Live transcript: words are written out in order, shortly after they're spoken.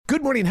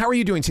Good morning. How are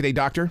you doing today,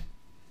 doctor?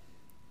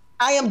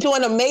 I am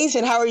doing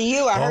amazing. How are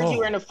you? I heard you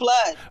were in a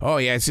flood. Oh,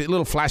 yeah. It's a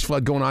little flash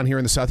flood going on here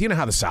in the South. You know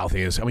how the South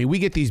is. I mean, we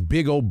get these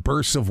big old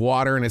bursts of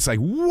water, and it's like,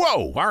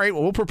 whoa. All right,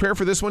 well, we'll prepare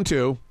for this one,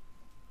 too.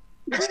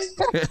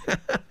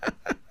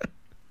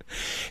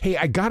 Hey,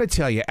 I got to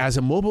tell you, as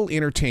a mobile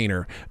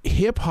entertainer,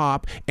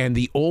 hip-hop and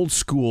the old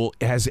school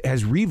has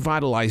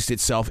revitalized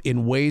itself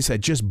in ways that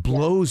just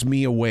blows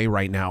me away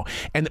right now.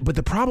 But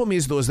the problem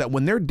is, though, is that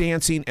when they're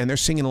dancing and they're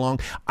singing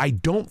along, I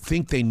don't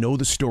think they know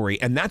the story.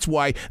 And that's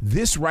why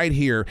this right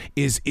here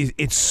is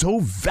it's so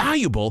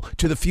valuable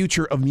to the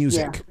future of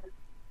music.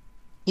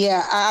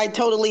 Yeah, I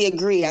totally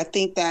agree. I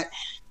think that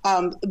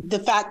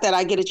the fact that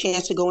I get a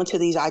chance to go into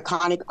these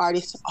iconic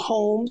artists'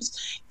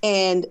 homes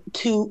and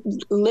to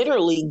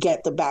literally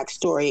get the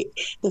backstory,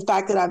 the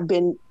fact that I've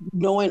been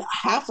knowing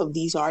half of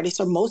these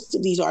artists or most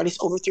of these artists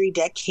over 3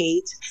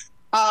 decades,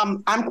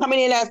 I'm coming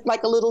in as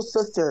like a little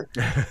sister,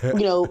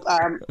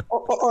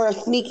 or a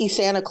sneaky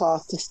Santa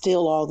Claus to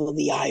steal all of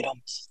the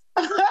items.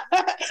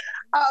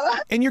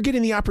 And you're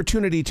getting the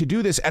opportunity to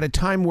do this at a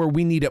time where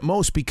we need it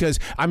most because,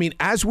 I mean,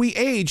 as we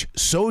age,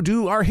 so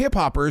do our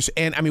hip-hoppers.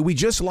 And, I mean, we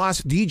just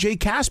lost DJ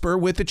Casper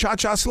with the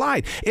Cha-Cha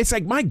Slide. It's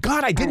like, my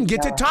God, I didn't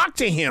get to talk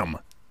to him.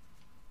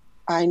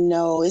 I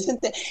know.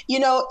 Isn't that,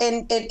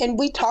 and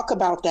we talk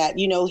about that,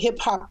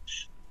 hip-hop,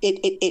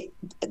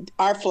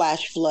 our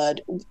flash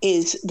flood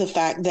is the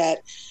fact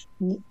that,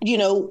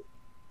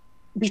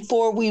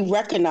 before we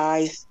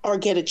recognize or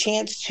get a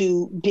chance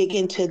to dig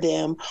into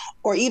them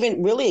or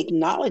even really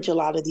acknowledge a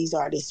lot of these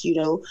artists,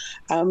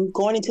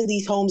 going into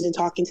these homes and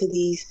talking to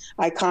these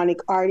iconic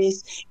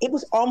artists, it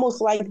was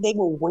almost like they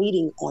were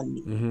waiting on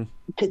me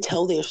to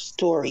tell their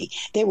story.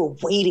 They were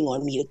waiting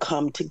on me to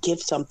come to give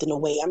something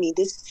away. I mean,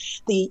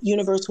 the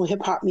Universal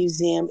Hip Hop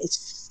Museum is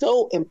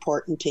so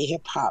important to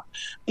hip hop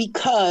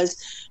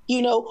because,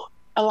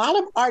 a lot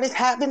of artists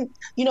haven't,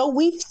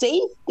 we've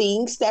saved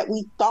things that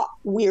we thought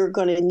we were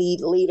going to need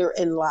later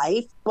in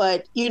life,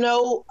 but,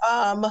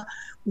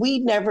 we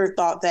never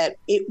thought that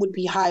it would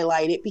be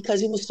highlighted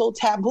because it was so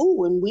taboo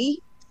when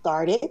we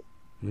started.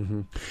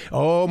 Mm-hmm.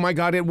 Oh, my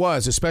God, it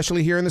was,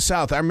 especially here in the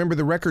South. I remember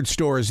the record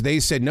stores,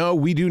 they said, no,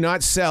 we do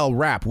not sell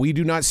rap. We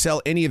do not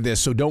sell any of this,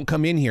 so don't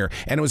come in here.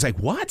 And it was like,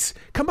 what?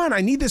 Come on,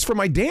 I need this for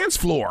my dance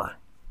floor.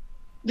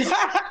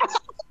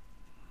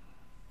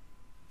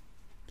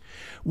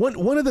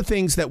 One of the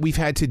things that we've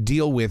had to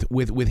deal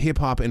with hip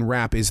hop and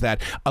rap is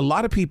that a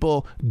lot of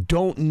people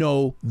don't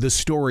know the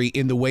story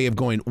in the way of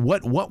going,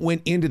 what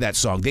went into that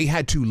song? They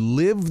had to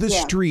live the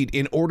street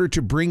in order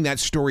to bring that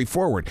story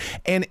forward.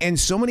 And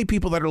so many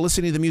people that are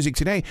listening to the music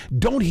today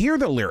don't hear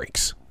the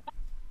lyrics.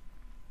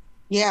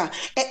 Yeah.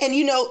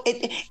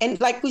 And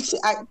like we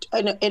said,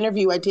 in an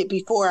interview I did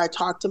before, I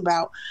talked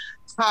about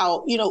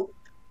how,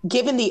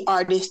 given the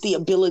artist the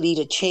ability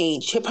to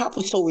change, hip hop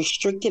was so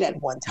restricted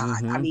at one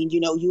time. I mean,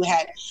 you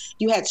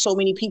had so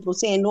many people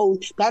saying, no,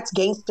 that's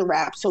gangster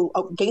rap. So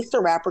a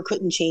gangster rapper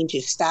couldn't change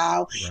his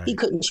style. Right. He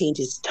couldn't change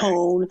his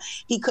tone.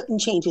 He couldn't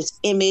change his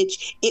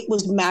image. It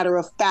was matter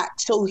of fact.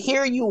 So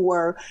here you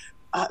were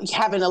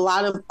having a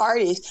lot of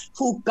artists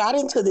who got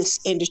into this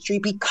industry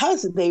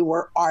because they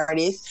were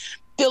artists,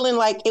 feeling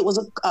like it was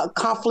a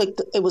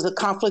conflict. It was a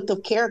conflict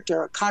of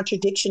character, a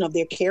contradiction of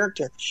their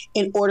character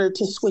in order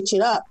to switch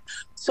it up.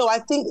 So I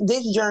think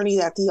this journey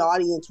that the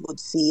audience would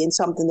see, and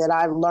something that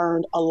I've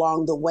learned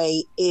along the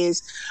way,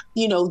 is,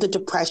 the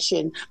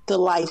depression, the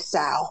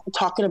lifestyle,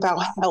 talking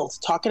about health,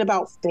 talking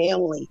about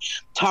family,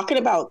 talking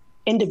about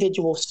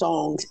individual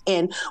songs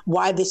and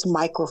why this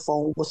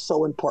microphone was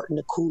so important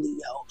to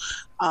Coolio.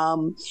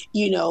 And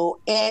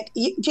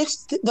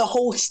just the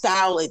whole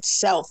style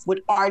itself, what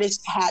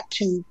artists had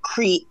to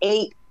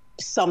create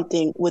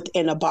something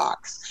within a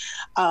box,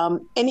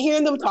 and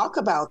hearing them talk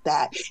about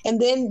that.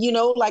 And then,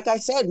 like I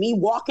said, me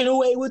walking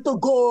away with the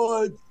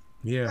goods.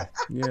 Yeah.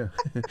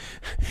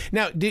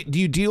 Now, do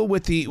you deal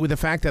with the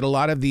fact that a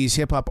lot of these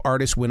hip hop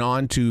artists went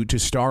on to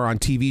star on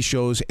TV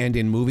shows and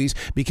in movies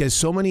because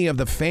so many of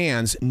the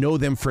fans know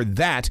them for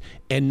that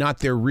and not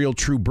their real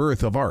true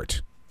birth of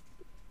art?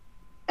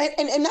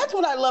 And that's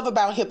what I love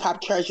about Hip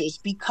Hop Treasures,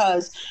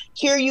 because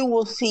here you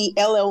will see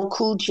LL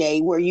Cool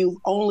J, where you've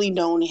only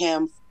known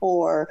him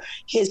for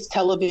his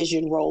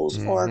television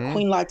roles, or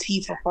Queen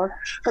Latifah for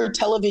her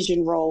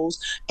television roles.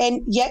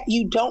 And yet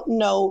you don't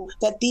know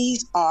that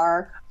these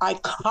are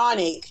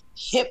iconic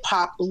hip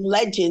hop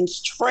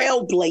legends,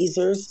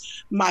 trailblazers,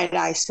 might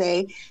I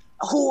say,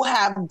 who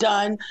have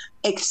done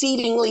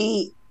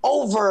exceedingly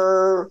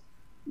over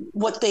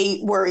what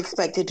they were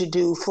expected to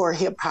do for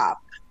hip hop.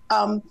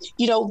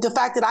 The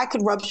fact that I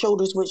could rub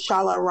shoulders with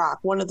Shala Rock,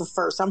 one of the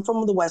first. I'm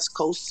from the West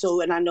Coast,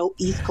 and I know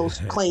East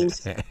Coast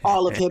claims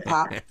all of hip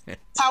hop.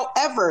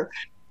 However,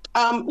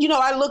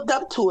 I looked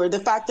up to her.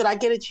 The fact that I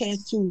get a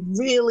chance to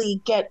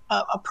really get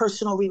a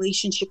personal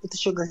relationship with the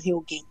Sugar Hill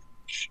Gang,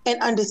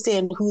 and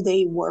understand who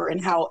they were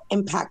and how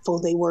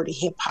impactful they were to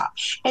hip hop,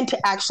 and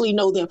to actually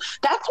know them.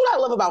 That's what I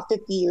love about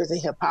 50 years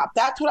of hip hop.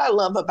 That's what I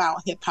love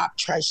about Hip Hop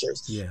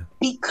Treasures. Yeah.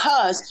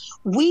 Because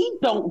we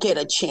don't get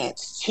a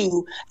chance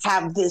to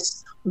have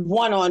this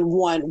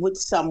one-on-one with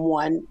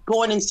someone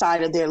going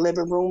inside of their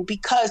living room,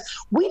 because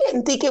we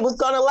didn't think it was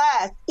going to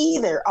last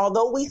either.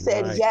 Although we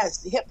said,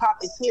 yes, hip hop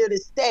is here to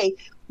stay,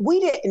 we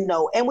didn't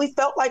know. And we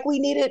felt like we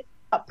needed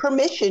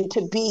permission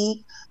to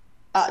be,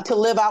 to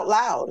live out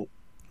loud.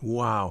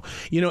 Wow.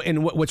 You know,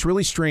 and what's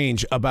really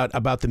strange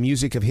about the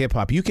music of hip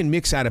hop, you can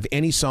mix out of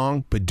any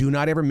song, but do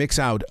not ever mix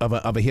out of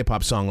a hip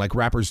hop song like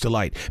Rapper's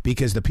Delight,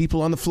 because the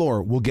people on the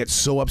floor will get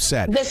so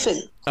upset.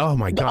 Listen. Oh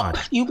my God.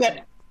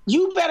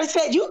 You better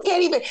say, you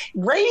can't even,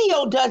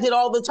 radio does it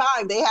all the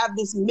time. They have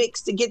this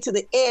mix to get to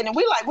the end, and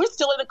we're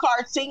still in the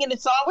car singing the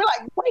song. We're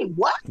like, wait,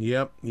 what?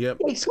 Yep.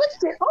 They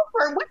switched it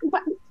over.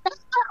 What? That's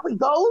not how it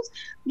goes.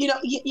 You know,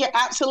 you're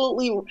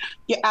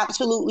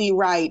absolutely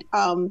right.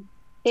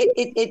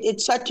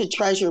 It's such a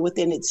treasure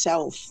within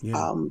itself.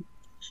 Yeah.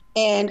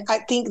 And I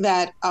think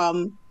that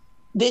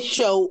this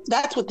show,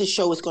 that's what this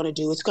show is going to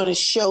do. It's going to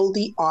show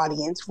the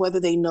audience, whether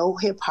they know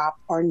hip hop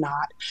or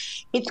not,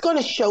 it's going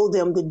to show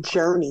them the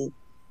journey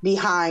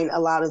behind a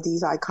lot of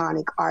these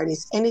iconic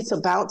artists. And it's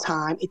about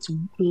time. It's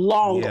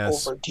long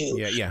overdue.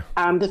 Yeah.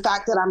 The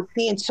fact that I'm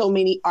seeing so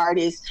many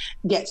artists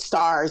get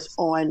stars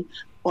on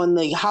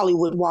the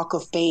Hollywood Walk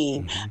of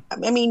Fame.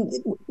 Mm-hmm. I mean,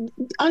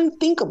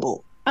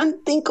 unthinkable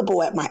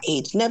at my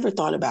age. Never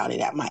thought about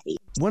it at my age.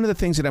 One of the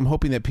things that I'm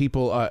hoping that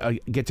people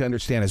get to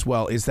understand as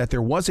well is that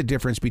there was a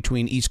difference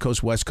between East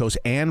Coast, West Coast,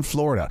 and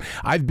Florida.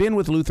 I've been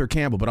with Luther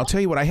Campbell, but I'll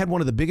tell you what, I had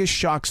one of the biggest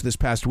shocks this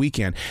past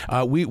weekend.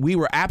 We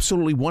were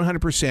absolutely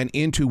 100%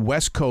 into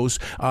West Coast,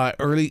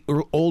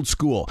 old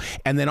school.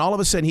 And then all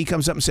of a sudden he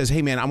comes up and says,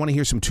 hey man, I want to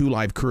hear some 2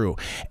 Live Crew.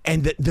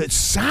 And the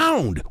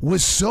sound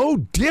was so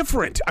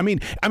different.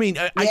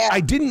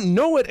 I didn't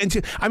know it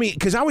until,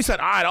 because I always thought,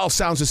 it all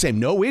sounds the same.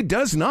 No, it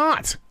does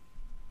not.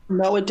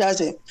 No, it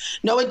doesn't.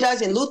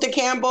 Luther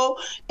Campbell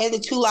and the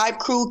 2 Live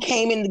Crew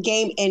came in the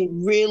game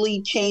and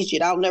really changed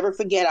it. I'll never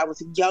forget. I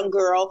was a young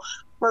girl,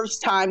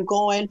 first time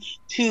going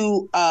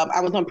to,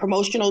 I was on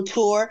promotional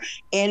tour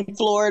in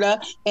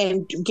Florida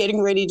and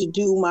getting ready to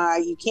do my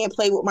You Can't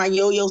Play With My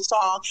Yo-Yo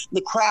song.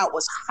 The crowd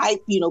was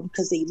hyped,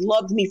 because they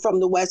loved me from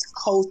the West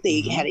Coast.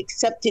 They had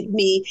accepted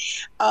me.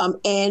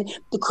 And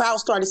the crowd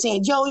started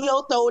saying, yo,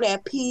 throw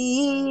that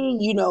P,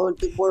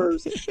 the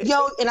words.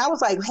 Yo, and I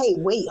was like, hey,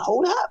 wait,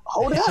 hold up.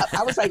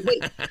 I was like,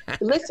 wait,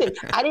 listen,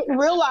 I didn't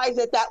realize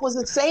that was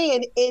a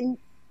saying in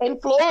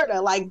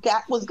Florida. Like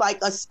that was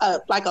like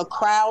a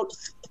crowd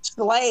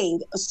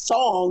slang, a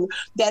song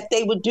that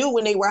they would do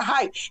when they were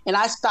hyped. And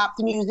I stopped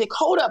the music.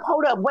 Hold up,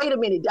 wait a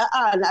minute.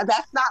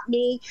 That's not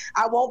me.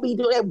 I won't be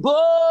doing that.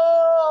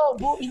 Boom,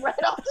 boom, right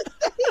off the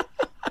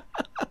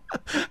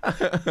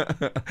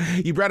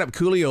stage. You brought up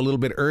Coolio a little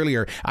bit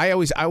earlier. I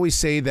always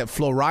say that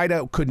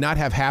Florida could not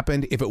have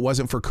happened if it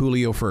wasn't for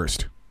Coolio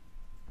first.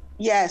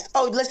 Yes.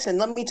 Oh, listen,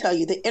 let me tell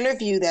you, the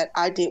interview that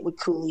I did with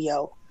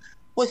Coolio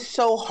was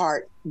so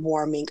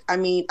heartwarming. I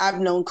mean, I've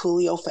known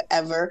Coolio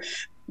forever.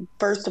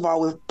 First of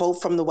all, we're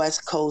both from the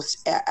West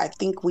Coast. I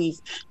think we've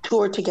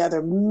toured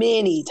together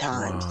many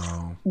times.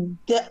 Wow.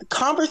 The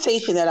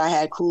conversation that I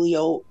had,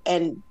 Coolio,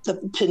 and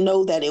to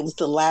know that it was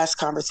the last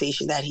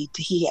conversation that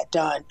he had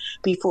done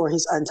before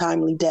his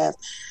untimely death,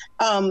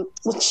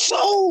 was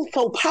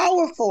so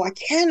powerful. I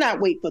cannot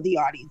wait for the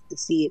audience to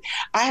see it.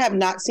 I have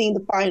not seen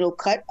the final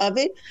cut of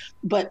it,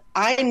 but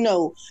I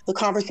know the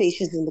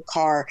conversations in the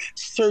car,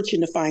 searching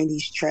to find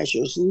these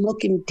treasures,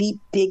 looking deep,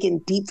 digging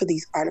deep for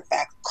these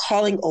artifacts,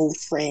 calling old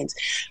friends.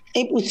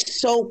 It was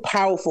so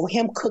powerful.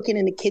 Him cooking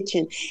in the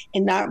kitchen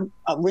and not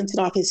rinsing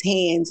off his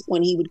hands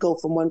when he would go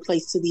from one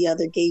place to the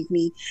other gave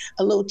me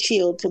a little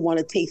chill to want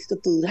to taste the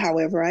food,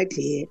 however I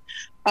did.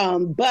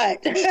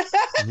 But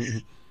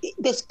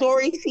the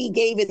stories he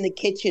gave in the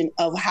kitchen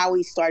of how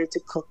he started to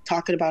cook,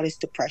 talking about his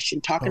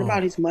depression, talking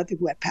about his mother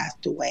who had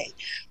passed away,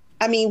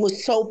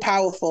 was so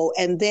powerful.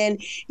 And then,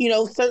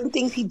 certain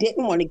things he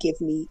didn't want to give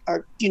me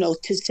or,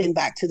 to send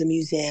back to the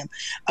museum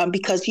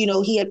because,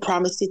 he had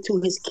promised it to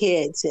his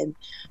kids. And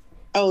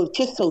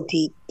just so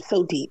deep,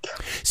 so deep.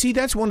 See,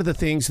 that's one of the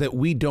things that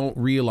we don't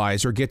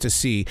realize or get to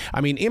see.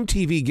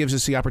 MTV gives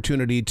us the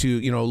opportunity to,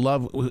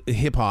 love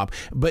hip hop.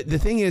 But the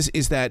thing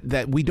is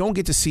that we don't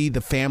get to see the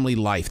family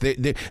life,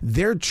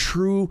 their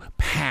true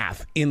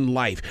path in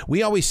life.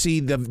 We always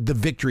see the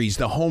victories,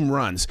 the home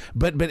runs.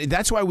 But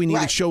that's why we need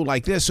a show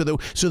like this so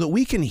that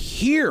we can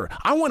hear.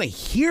 I want to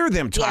hear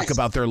them talk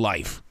about their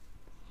life.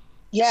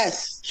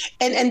 Yes,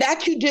 and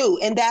that you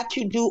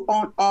do,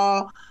 on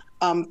all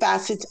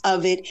facets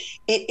of it.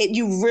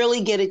 You really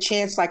get a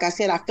chance. Like I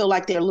said, I feel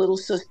like their little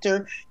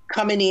sister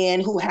coming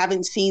in who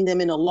haven't seen them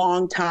in a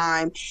long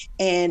time.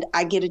 And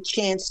I get a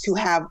chance to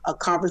have a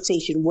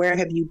conversation. Where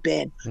have you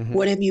been? Mm-hmm.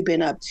 What have you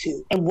been up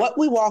to? And what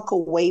we walk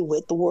away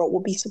with, the world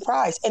will be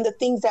surprised. And the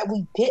things that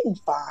we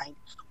didn't find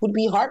would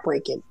be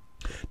heartbreaking.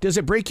 Does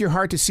it break your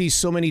heart to see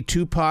so many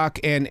Tupac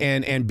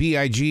and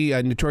B.I.G.,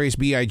 Notorious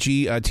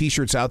B.I.G.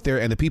 T-shirts out there,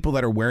 and the people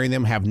that are wearing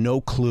them have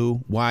no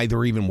clue why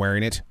they're even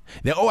wearing it?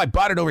 I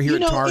bought it over here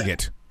at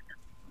Target.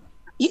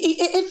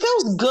 It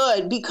feels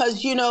good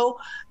because,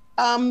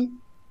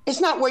 it's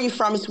not where you're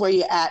from, it's where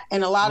you're at.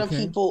 And a lot of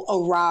people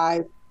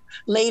arrive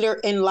later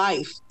in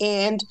life.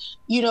 And,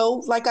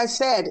 like I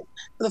said,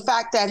 the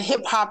fact that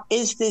hip hop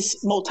is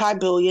this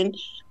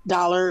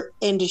multi-billion-dollar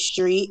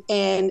industry,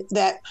 and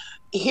that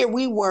here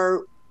we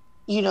were,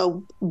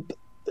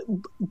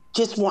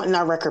 just wanting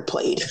our record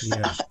played.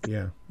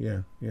 Yeah.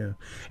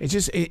 It's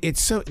just,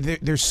 it's so,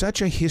 there's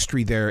such a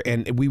history there,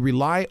 and we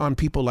rely on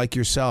people like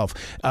yourself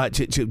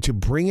to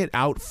bring it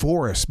out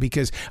for us,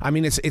 because,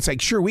 it's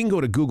like, sure, we can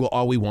go to Google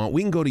all we want.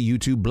 We can go to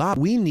YouTube, blah.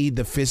 We need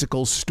the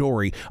physical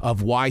story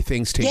of why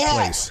things take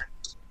place.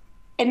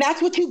 And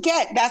that's what you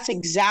get. That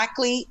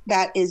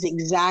is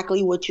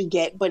exactly what you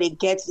get. But it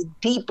gets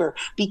deeper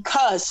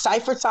because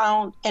Cypher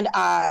Sound and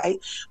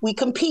we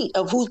compete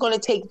of who's going to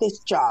take this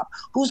job,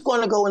 who's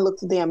going to go and look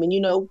for them. And,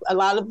 a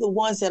lot of the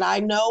ones that I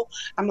know,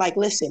 I'm like,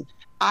 listen,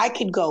 I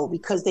could go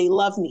because they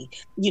love me.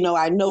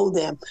 I know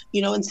them,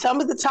 and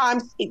some of the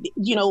times,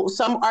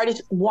 some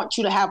artists want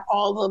you to have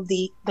all of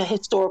the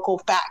historical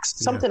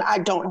facts, something I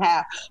don't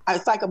have.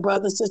 It's like a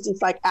brother and sister.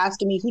 It's like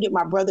asking me, who did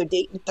my brother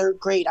date in third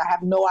grade? I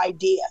have no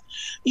idea,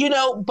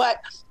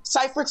 but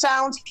Cypher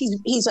Sounds,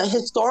 he's a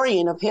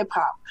historian of hip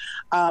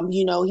hop.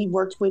 He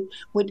worked with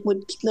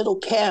Little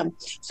Kim.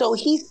 So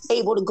he's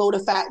able to go to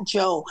Fat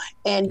Joe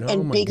and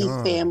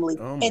Biggie's family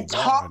and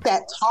talk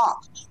that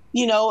talk.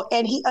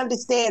 And he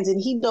understands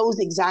and he knows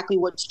exactly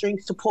what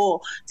strings to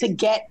pull to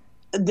get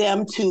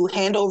them to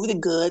hand over the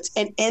goods.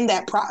 And in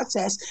that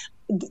process,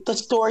 the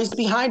stories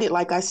behind it,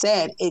 like I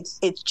said, it's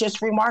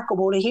just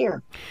remarkable to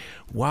hear.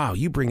 Wow,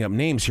 you bring up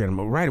names here,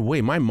 and right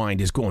away my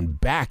mind is going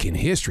back in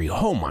history.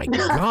 Oh my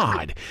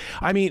God!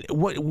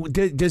 What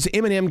does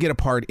Eminem get a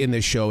part in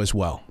this show as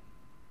well?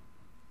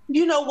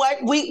 You know what?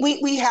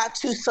 We had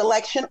to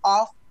selection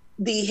off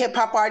the hip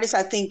hop artists.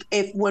 I think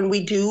when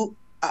we do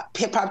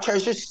hip hop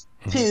treasures.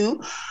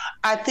 Too,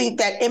 I think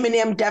that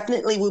Eminem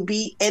definitely would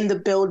be in the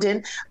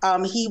building.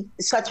 He's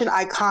such an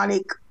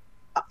iconic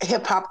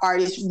hip hop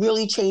artist,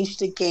 really changed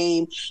the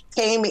game,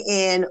 came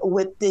in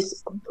with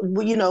this,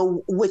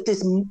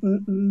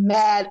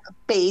 mad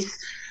face.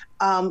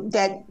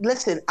 That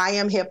listen, I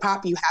am hip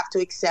hop. You have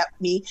to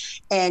accept me,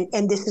 and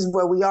this is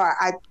where we are.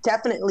 I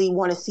definitely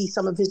want to see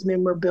some of his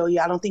memorabilia.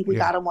 I don't think we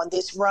got him on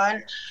this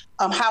run.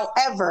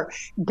 However,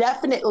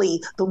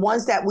 definitely the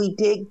ones that we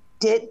dig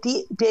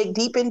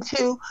deep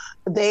into,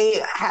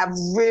 they have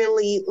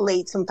really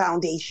laid some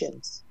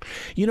foundations.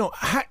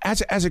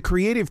 As a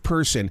creative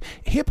person,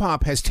 hip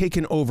hop has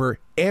taken over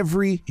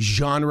every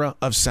genre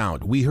of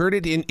sound. We heard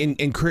it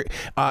in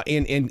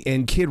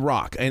Kid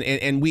Rock,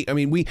 and we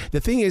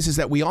the thing is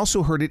that we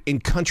also heard it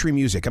in country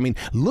music.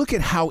 Look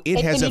at how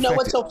it has. And you know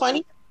what's so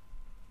funny?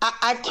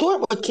 I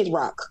toured with Kid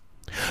Rock.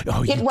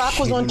 Oh, Kid Rock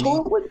was on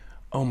tour with.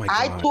 Oh my God!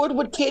 I toured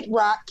with Kid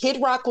Rock. Kid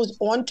Rock was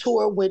on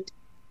tour with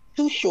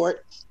Too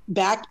Short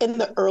back in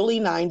the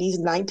early 90s,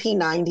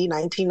 1990,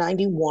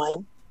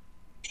 1991.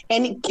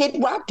 And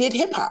Kid Rock did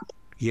hip hop.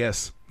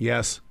 Yes.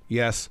 Yeah.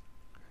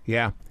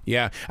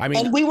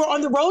 And we were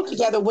on the road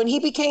together. When he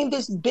became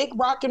this big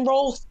rock and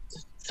roll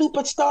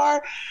superstar,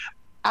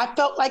 I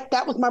felt like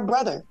that was my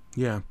brother.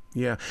 Yeah,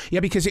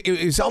 because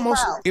it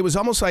was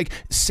almost like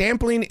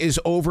sampling is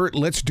over.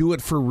 Let's do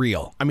it for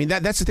real.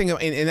 That's the thing,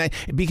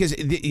 because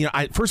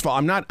first of all,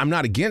 I'm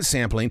not against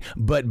sampling,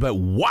 but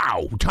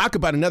wow, talk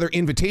about another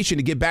invitation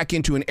to get back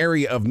into an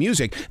area of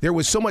music. There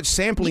was so much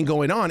sampling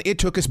going on, it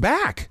took us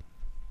back.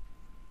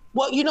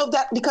 Well,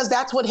 that because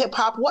that's what hip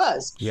hop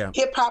was. Yeah.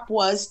 Hip hop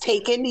was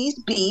taking these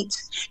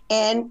beats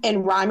and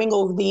rhyming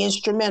over the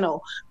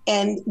instrumental.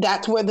 And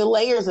that's where the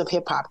layers of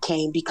hip hop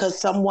came, because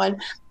someone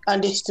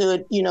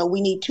understood,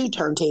 we need two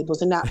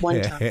turntables and not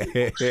one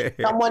turntable.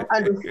 Someone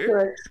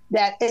understood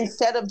that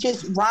instead of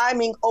just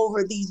rhyming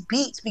over these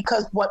beats,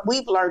 because what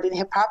we've learned in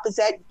hip hop is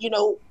that,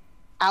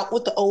 out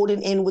with the old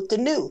and in with the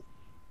new.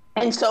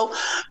 And so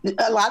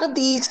a lot of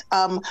these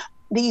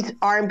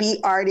R&B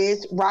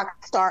artists,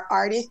 rock star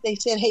artists, they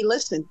said, hey,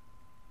 listen,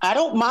 I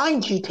don't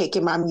mind you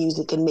taking my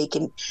music and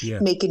making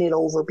it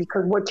over,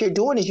 because what you're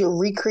doing is you're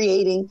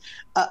recreating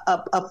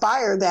a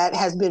fire that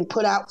has been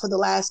put out for the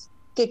last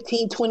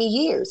 15, 20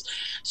 years.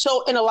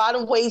 So in a lot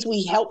of ways,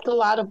 we helped a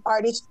lot of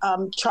artists.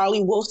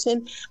 Charlie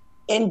Wilson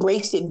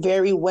embraced it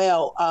very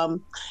well.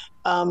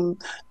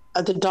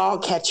 The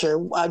dog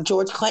catcher,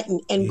 George Clinton,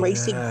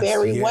 embraced it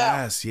very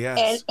well.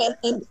 Yes.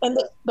 And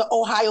the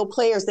Ohio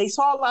players, they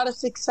saw a lot of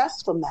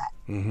success from that.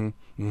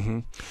 Mm-hmm.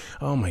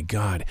 Oh my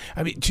God!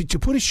 To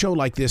put a show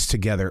like this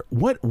together,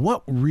 what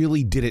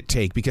really did it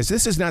take? Because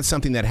this is not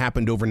something that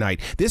happened overnight.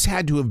 This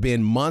had to have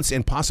been months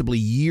and possibly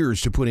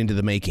years to put into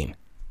the making.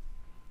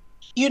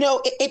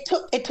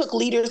 It took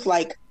leaders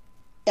like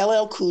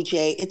LL Cool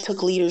J. It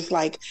took leaders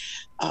like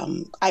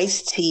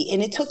Ice-T,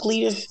 and it took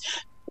leaders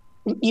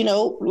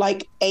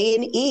like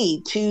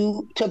A&E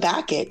to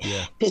back it,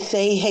 to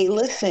say, hey,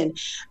 listen,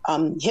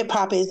 hip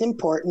hop is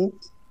important.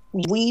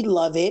 We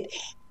love it.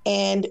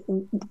 And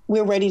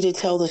we're ready to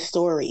tell the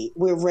story.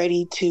 We're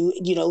ready to,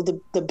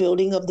 the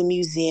building of the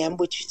museum,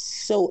 which is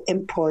so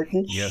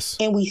important. Yes.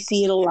 And we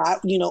see it a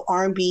lot.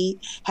 R&B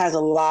has a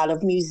lot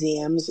of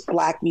museums,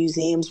 Black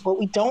museums, but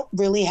we don't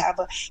really have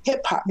a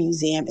hip hop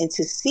museum. And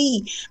to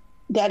see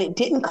that it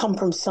didn't come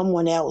from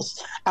someone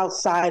else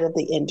outside of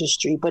the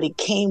industry, but it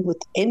came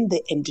within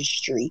the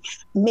industry,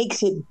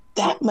 makes it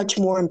that much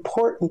more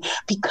important,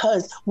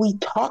 because we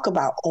talk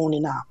about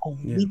owning our own.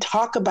 Yeah. We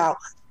talk about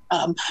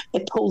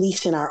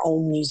policing our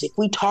own music.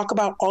 We talk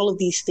about all of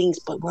these things,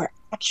 but we're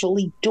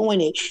actually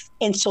doing it.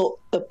 And so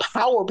the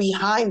power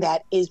behind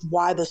that is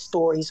why the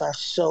stories are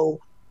so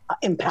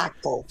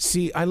impactful.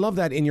 See, I love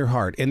that in your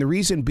heart. And the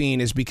reason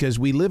being is because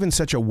we live in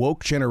such a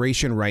woke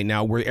generation right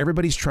now where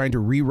everybody's trying to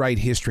rewrite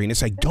history. And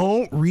it's like,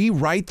 don't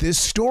rewrite this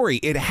story.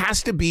 It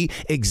has to be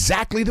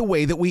exactly the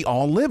way that we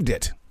all lived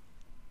it.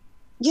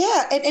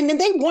 Yeah, and then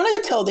they want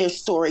to tell their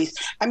stories.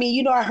 I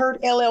mean, I heard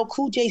LL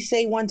Cool J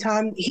say one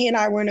time, he and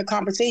I were in a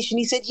conversation,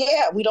 he said,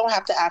 yeah, we don't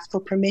have to ask for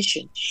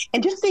permission.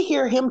 And just to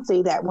hear him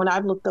say that, when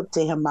I've looked up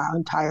to him my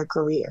entire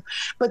career,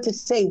 but to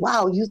say,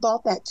 wow, you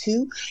thought that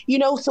too?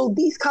 So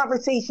these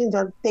conversations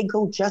they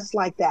go just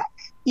like that.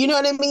 You know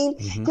what I mean?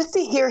 Mm-hmm. Just to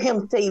hear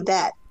him say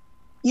that,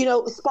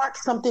 it sparked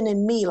something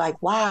in me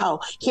like, wow,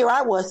 here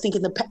I was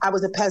thinking I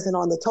was a peasant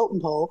on the totem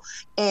pole,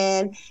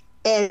 and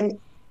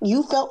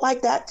you felt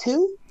like that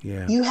too?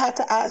 Yeah. You had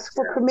to ask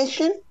for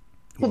permission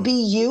to be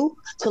you,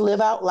 to live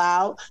out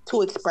loud,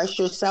 to express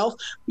yourself,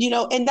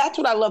 and that's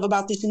what I love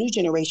about this new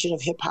generation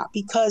of hip hop,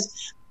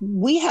 because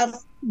we have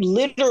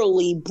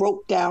literally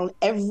broke down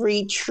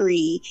every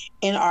tree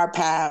in our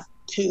path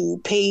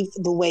to pave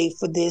the way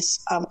for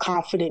this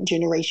confident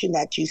generation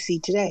that you see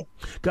today.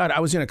 God, I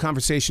was in a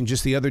conversation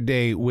just the other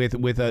day with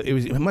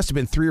it must have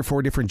been 3 or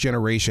 4 different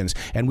generations,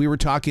 and we were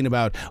talking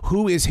about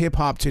who is hip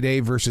hop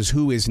today versus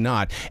who is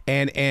not,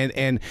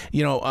 and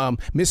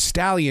Miss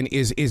Stallion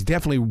is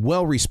definitely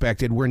well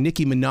respected, where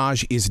Nicki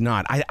Minaj is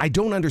not. I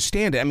don't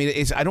understand it. I mean,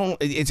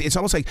 it's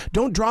almost like,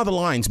 don't draw the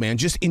lines, man.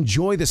 Just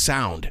enjoy the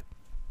sound.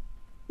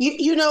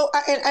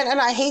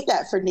 And I hate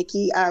that for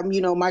Nicki.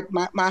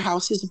 My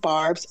house is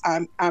Barb's.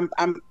 I'm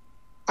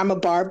a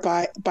Barb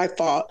by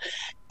fault.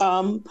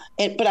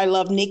 But I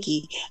love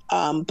Nicki.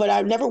 But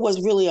I never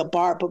was really a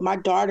Barb. But my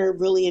daughter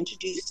really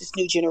introduced this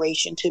new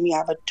generation to me. I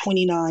have a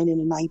 29 and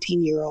a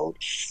 19-year-old,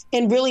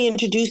 and really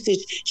introduced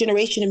this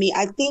generation to me.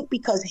 I think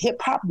because hip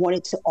hop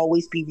wanted to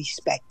always be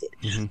respected.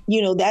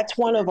 Mm-hmm. That's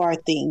one of our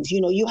things.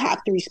 You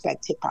have to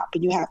respect hip hop,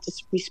 and you have to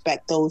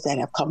respect those that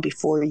have come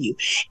before you.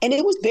 And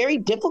it was very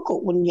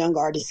difficult when young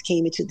artists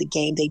came into the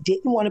game. They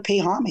didn't want to pay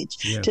homage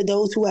to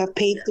those who have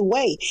paved the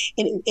way,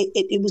 and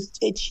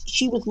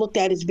she was looked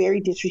at as very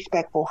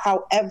disrespectful.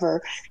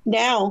 However,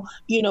 now,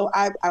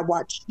 I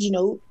watch,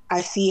 I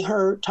see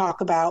her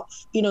talk about,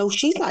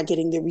 she's not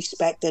getting the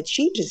respect that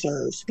she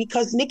deserves,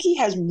 because Nicki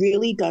has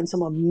really done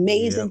some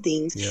amazing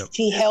things. Yep.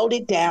 She held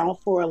it down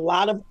for a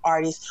lot of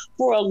artists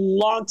for a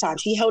long time.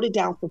 She held it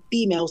down for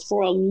females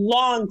for a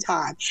long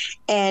time.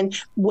 And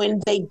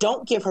when they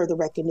don't give her the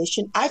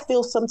recognition, I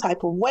feel some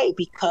type of way,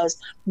 because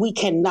we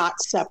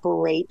cannot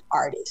separate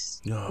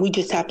artists. No. We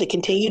just have to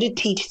continue to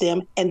teach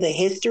them and the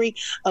history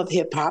of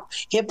hip hop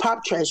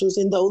treasures,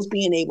 and those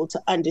being able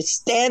to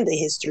understand the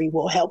history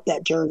will help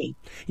that journey.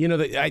 I'm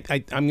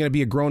going to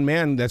be a grown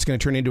man that's going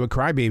to turn into a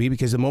crybaby,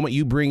 because the moment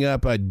you bring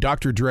up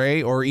Dr.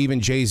 Dre or even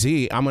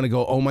Jay-Z, I'm going to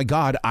go, oh my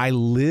God, I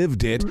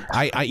lived it.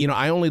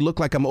 I only look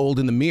like I'm old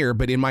in the mirror,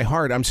 but in my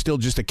heart, I'm still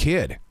just a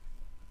kid.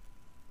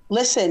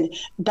 Listen,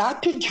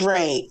 Dr.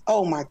 Dre,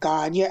 oh my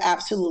God, you're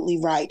absolutely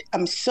right.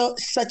 I'm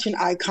such an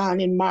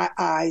icon in my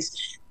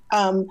eyes.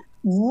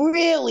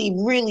 Really,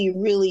 really,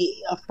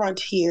 really a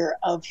frontier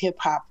of hip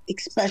hop,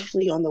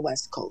 especially on the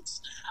West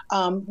Coast,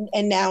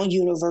 and now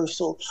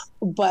universal.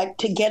 But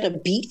to get a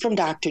beat from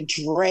Dr.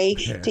 Dre,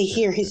 to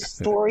hear his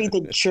story,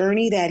 the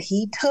journey that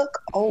he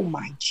took, oh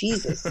my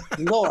Jesus,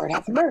 Lord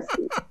have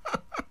mercy.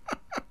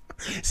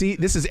 See,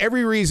 this is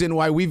every reason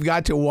why we've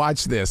got to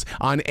watch this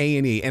on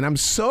A&E, and I'm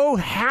so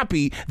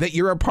happy that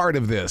you're a part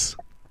of this.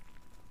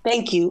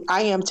 Thank you.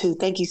 I am too.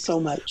 Thank you so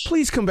much.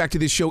 Please come back to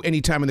this show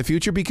anytime in the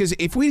future, because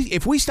if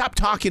we stop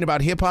talking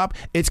about hip hop,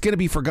 it's going to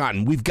be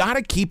forgotten. We've got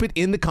to keep it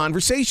in the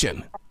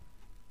conversation.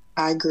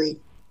 I agree.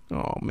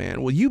 Oh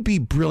man, well, you be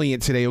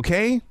brilliant today,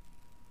 okay?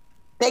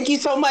 Thank you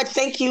so much.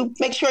 Thank you.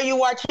 Make sure you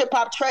watch Hip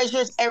Hop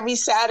Treasures every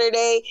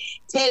Saturday,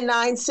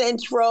 10/9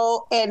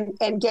 Central, and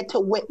get to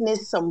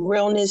witness some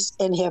realness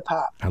in hip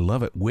hop. I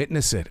love it.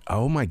 Witness it.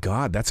 Oh my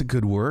God, that's a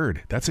good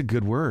word. That's a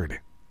good word.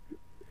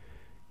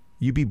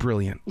 You be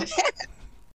brilliant.